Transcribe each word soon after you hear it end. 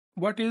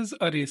What is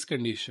a race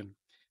condition?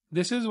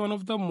 This is one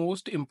of the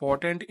most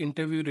important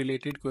interview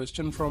related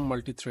questions from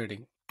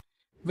multithreading.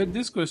 With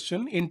this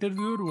question,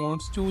 interviewer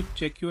wants to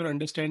check your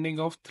understanding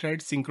of thread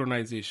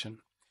synchronization.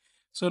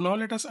 So now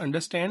let us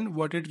understand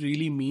what it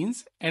really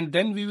means and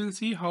then we will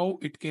see how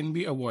it can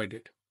be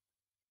avoided.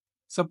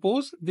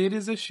 Suppose there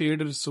is a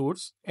shared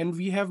resource and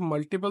we have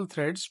multiple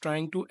threads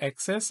trying to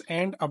access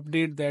and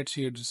update that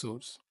shared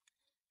resource.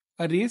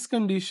 A race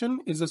condition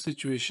is a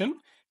situation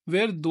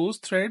where those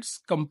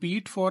threads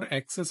compete for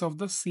access of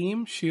the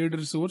same shared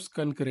resource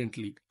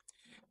concurrently.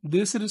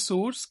 This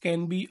resource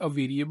can be a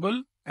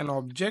variable, an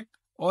object,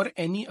 or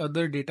any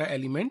other data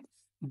element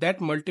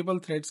that multiple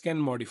threads can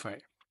modify.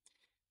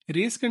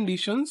 Race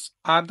conditions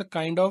are the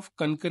kind of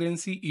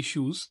concurrency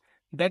issues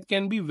that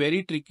can be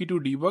very tricky to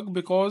debug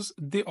because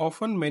they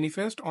often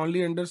manifest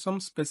only under some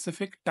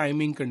specific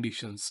timing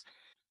conditions.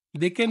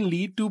 They can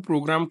lead to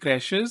program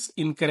crashes,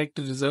 incorrect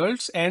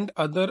results, and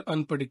other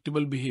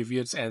unpredictable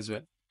behaviors as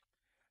well.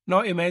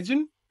 Now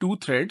imagine two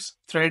threads,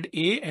 thread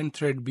A and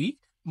thread B,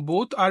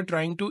 both are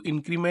trying to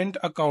increment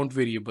a count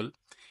variable.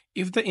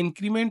 If the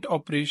increment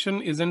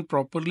operation isn't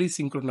properly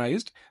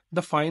synchronized,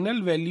 the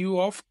final value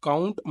of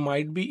count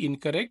might be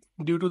incorrect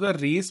due to the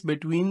race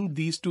between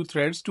these two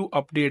threads to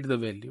update the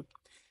value.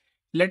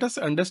 Let us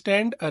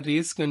understand a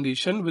race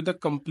condition with a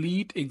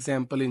complete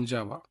example in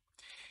Java.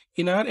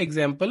 In our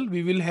example,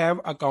 we will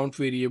have a count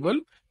variable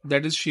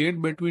that is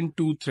shared between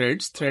two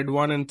threads, thread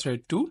 1 and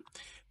thread 2.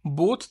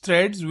 Both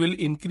threads will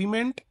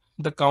increment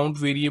the count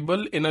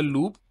variable in a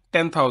loop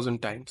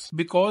 10,000 times.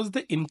 Because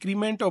the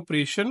increment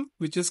operation,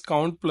 which is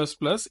count plus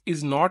plus,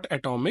 is not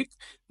atomic,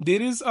 there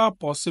is a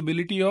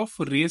possibility of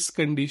race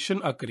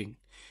condition occurring.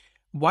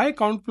 Why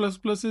count plus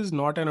plus is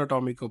not an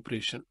atomic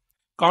operation?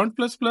 Count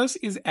plus plus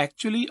is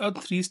actually a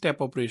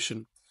three-step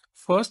operation.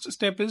 First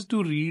step is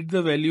to read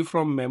the value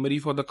from memory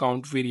for the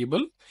count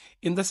variable.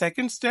 In the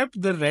second step,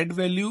 the read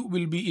value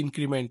will be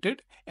incremented.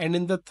 And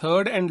in the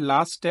third and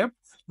last step,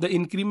 the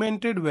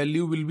incremented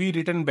value will be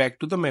written back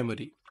to the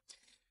memory.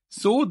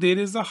 So there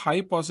is a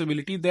high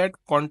possibility that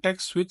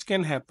context switch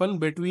can happen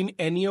between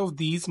any of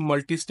these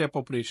multi-step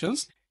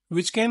operations,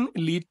 which can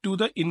lead to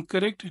the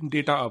incorrect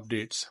data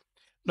updates.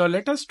 Now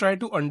let us try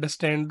to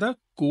understand the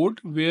code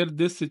where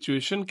this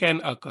situation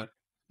can occur.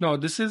 Now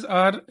this is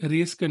our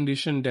race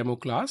condition demo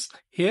class.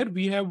 Here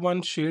we have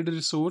one shared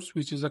resource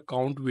which is a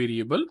count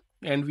variable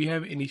and we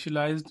have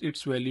initialized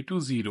its value to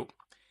 0.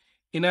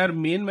 In our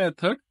main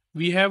method,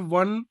 we have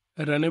one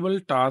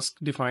runnable task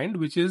defined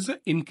which is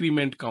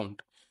increment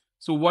count.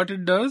 So what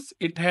it does,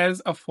 it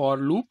has a for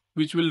loop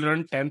which will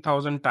run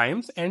 10,000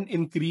 times and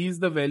increase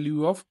the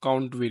value of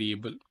count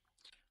variable.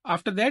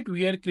 After that,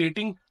 we are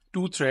creating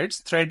two threads,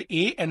 thread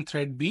A and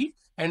thread B,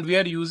 and we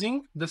are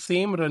using the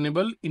same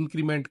runnable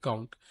increment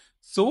count.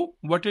 So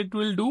what it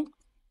will do,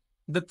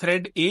 the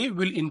thread A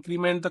will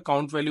increment the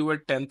count value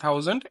at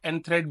 10,000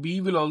 and thread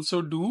B will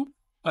also do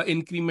an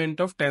increment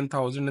of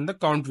 10,000 in the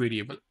count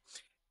variable.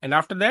 And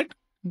after that,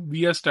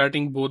 we are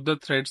starting both the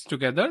threads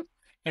together.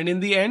 And in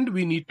the end,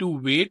 we need to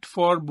wait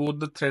for both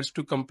the threads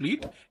to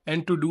complete.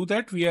 And to do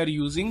that, we are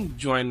using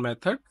join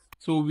method.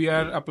 So we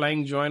are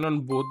applying join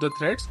on both the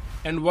threads.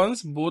 And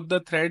once both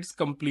the threads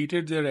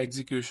completed their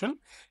execution,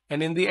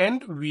 and in the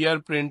end, we are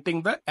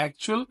printing the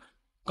actual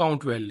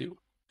count value.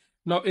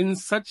 Now, in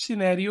such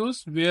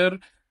scenarios where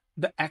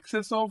the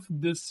access of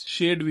this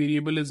shared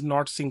variable is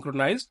not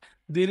synchronized,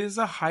 there is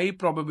a high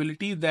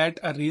probability that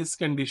a race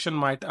condition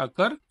might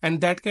occur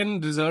and that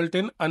can result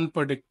in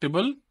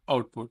unpredictable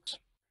outputs.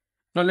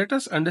 Now let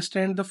us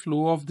understand the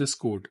flow of this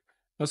code.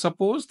 Now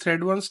suppose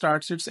thread 1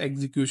 starts its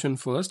execution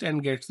first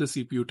and gets the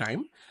CPU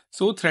time.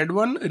 So thread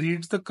 1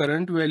 reads the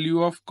current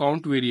value of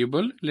count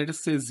variable, let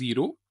us say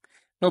 0.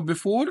 Now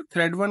before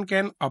thread 1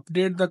 can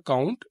update the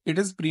count, it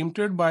is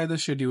preempted by the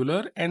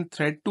scheduler and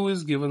thread 2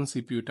 is given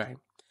CPU time.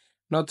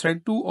 Now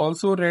thread 2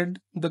 also read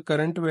the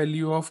current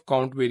value of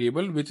count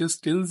variable which is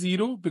still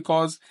 0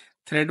 because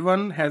thread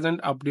 1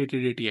 hasn't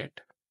updated it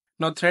yet.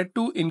 Now thread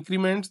 2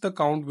 increments the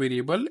count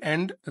variable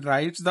and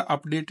writes the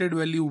updated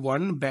value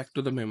 1 back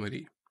to the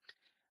memory.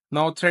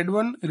 Now thread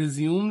 1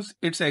 resumes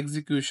its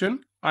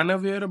execution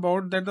unaware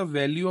about that the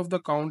value of the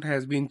count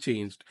has been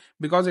changed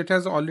because it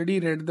has already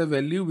read the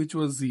value which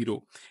was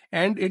 0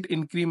 and it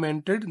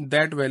incremented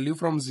that value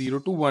from 0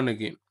 to 1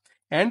 again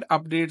and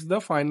updates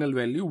the final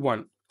value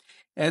 1.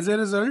 As a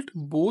result,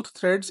 both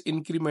threads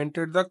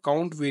incremented the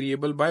count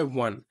variable by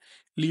 1,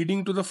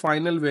 leading to the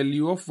final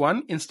value of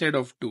 1 instead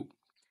of 2.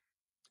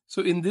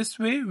 So in this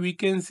way, we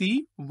can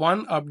see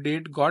one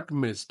update got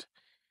missed.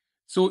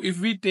 So if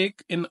we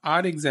take in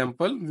our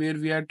example where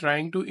we are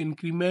trying to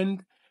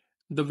increment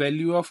the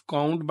value of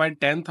count by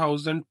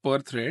 10,000 per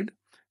thread,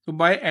 so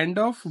by end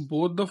of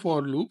both the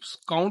for loops,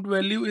 count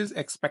value is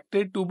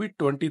expected to be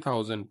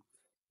 20,000.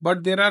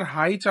 But there are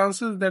high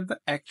chances that the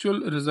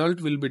actual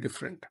result will be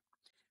different.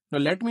 Now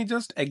let me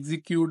just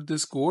execute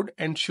this code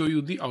and show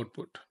you the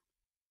output.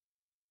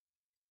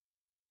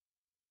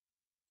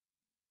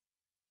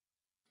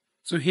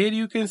 So here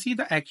you can see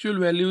the actual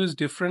value is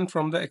different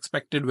from the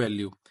expected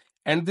value.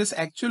 And this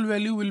actual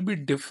value will be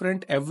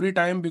different every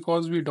time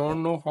because we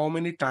don't know how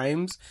many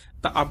times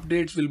the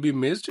updates will be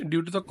missed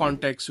due to the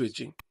context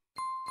switching.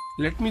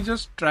 Let me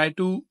just try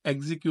to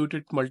execute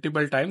it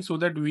multiple times so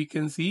that we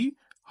can see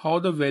how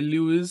the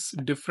value is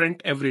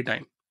different every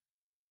time.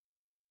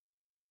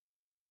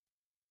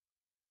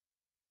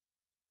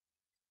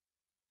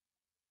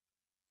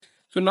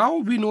 So now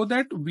we know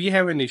that we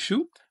have an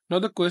issue. Now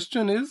the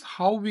question is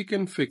how we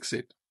can fix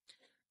it.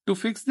 To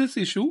fix this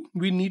issue,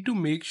 we need to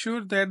make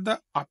sure that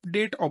the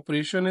update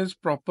operation is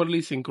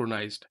properly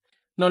synchronized.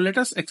 Now let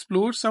us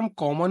explore some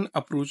common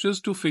approaches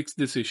to fix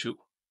this issue.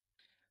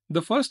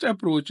 The first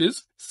approach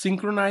is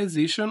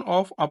synchronization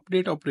of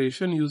update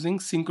operation using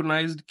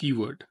synchronized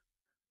keyword.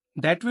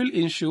 That will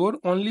ensure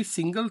only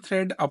single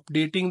thread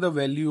updating the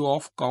value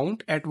of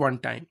count at one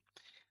time.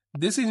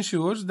 This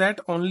ensures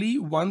that only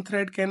one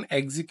thread can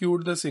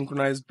execute the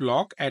synchronized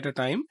block at a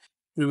time,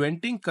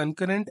 preventing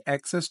concurrent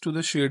access to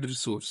the shared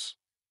resource.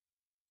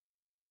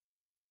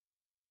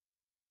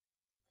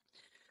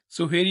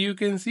 So here you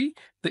can see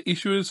the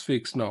issue is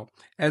fixed now,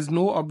 as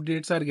no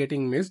updates are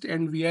getting missed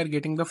and we are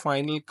getting the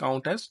final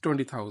count as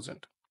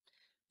 20,000.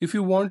 If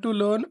you want to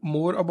learn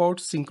more about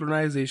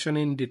synchronization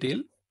in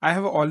detail, I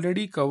have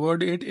already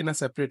covered it in a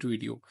separate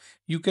video.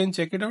 You can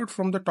check it out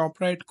from the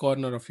top right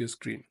corner of your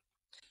screen.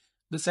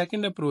 The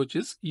second approach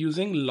is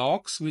using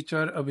locks which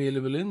are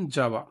available in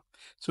Java.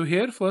 So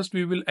here first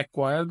we will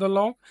acquire the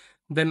lock,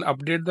 then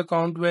update the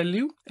count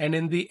value, and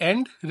in the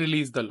end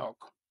release the lock.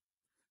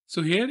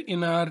 So here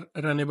in our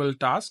runnable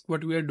task,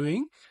 what we are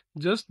doing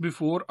just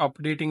before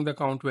updating the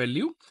count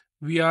value,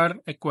 we are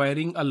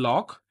acquiring a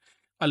lock.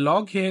 A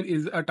lock here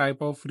is a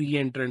type of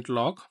reentrant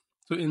lock.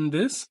 So in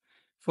this,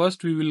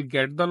 first we will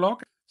get the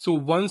lock. So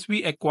once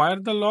we acquire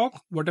the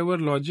lock, whatever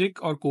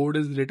logic or code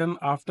is written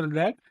after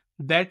that,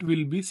 that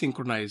will be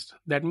synchronized.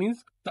 That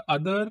means the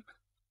other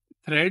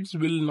threads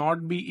will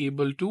not be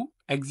able to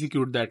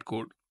execute that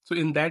code. So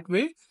in that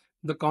way,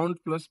 the count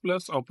plus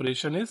plus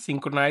operation is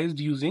synchronized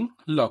using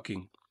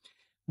locking.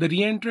 The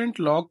reentrant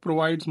lock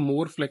provides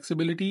more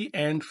flexibility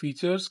and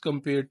features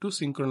compared to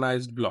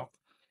synchronized block,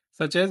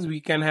 such as we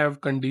can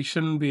have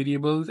condition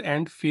variables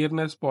and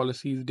fairness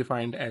policies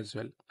defined as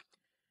well.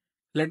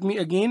 Let me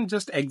again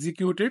just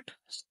execute it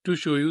to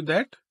show you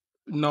that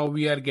now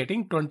we are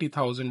getting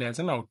 20,000 as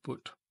an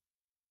output.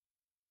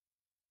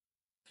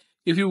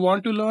 If you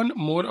want to learn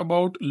more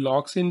about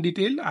locks in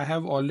detail, I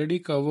have already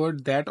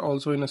covered that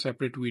also in a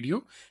separate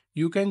video.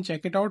 You can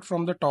check it out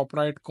from the top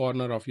right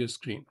corner of your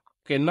screen.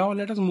 Okay, now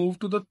let us move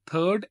to the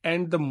third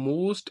and the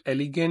most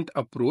elegant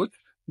approach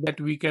that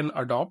we can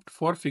adopt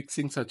for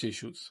fixing such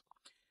issues.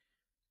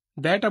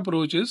 That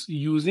approach is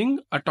using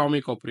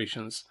atomic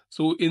operations.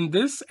 So in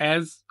this,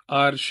 as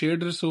our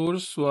shared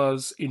resource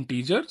was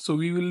integer, so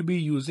we will be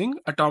using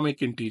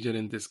atomic integer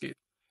in this case.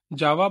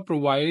 Java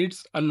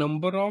provides a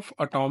number of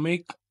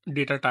atomic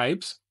data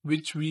types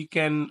which we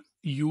can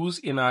use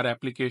in our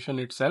application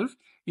itself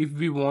if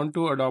we want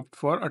to adopt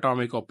for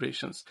atomic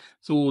operations.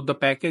 So the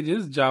package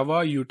is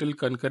Java util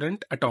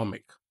concurrent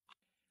atomic.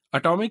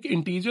 Atomic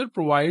integer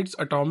provides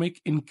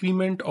atomic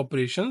increment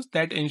operations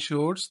that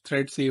ensures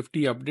thread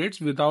safety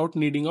updates without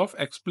needing of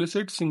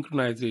explicit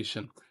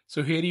synchronization.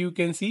 So here you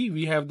can see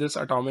we have this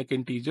atomic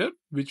integer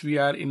which we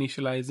are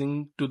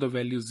initializing to the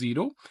value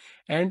 0,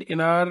 and in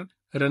our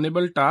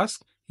runnable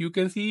task you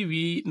can see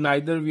we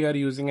are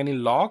using any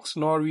locks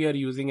nor we are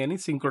using any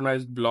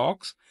synchronized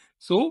blocks.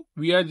 So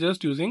we are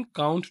just using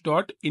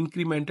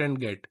count.increment and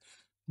get.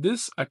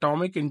 This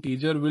atomic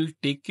integer will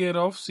take care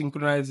of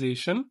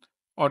synchronization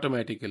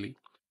automatically.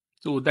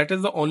 So that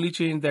is the only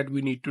change that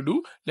we need to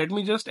do. Let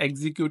me just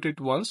execute it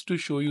once to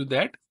show you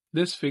that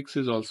this fix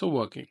is also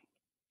working.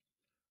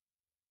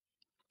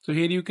 So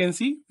here you can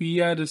see we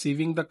are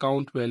receiving the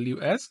count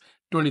value as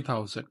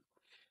 20,000.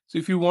 So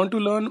if you want to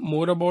learn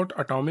more about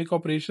atomic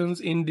operations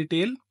in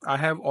detail, I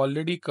have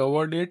already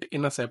covered it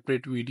in a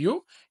separate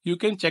video. You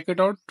can check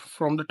it out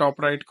from the top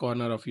right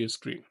corner of your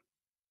screen.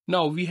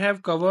 Now we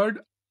have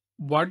covered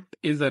what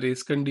is a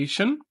race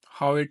condition,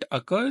 how it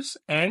occurs,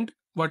 and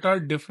what are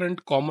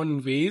different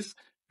common ways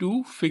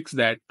to fix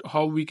that,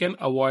 how we can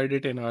avoid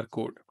it in our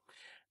code.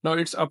 Now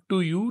it's up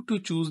to you to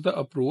choose the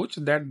approach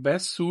that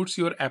best suits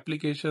your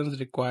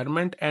application's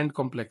requirement and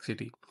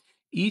complexity.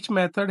 Each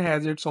method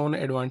has its own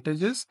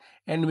advantages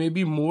and may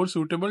be more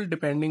suitable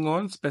depending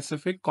on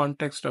specific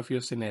context of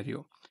your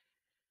scenario.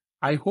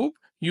 I hope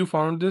you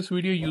found this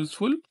video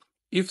useful.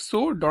 If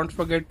so, don't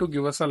forget to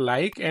give us a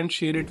like and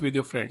share it with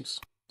your friends.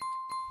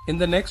 In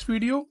the next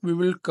video, we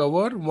will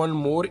cover one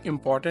more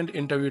important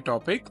interview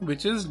topic,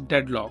 which is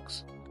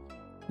deadlocks.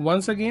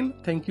 Once again,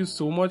 thank you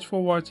so much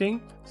for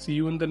watching. See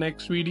you in the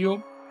next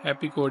video.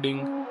 Happy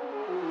coding.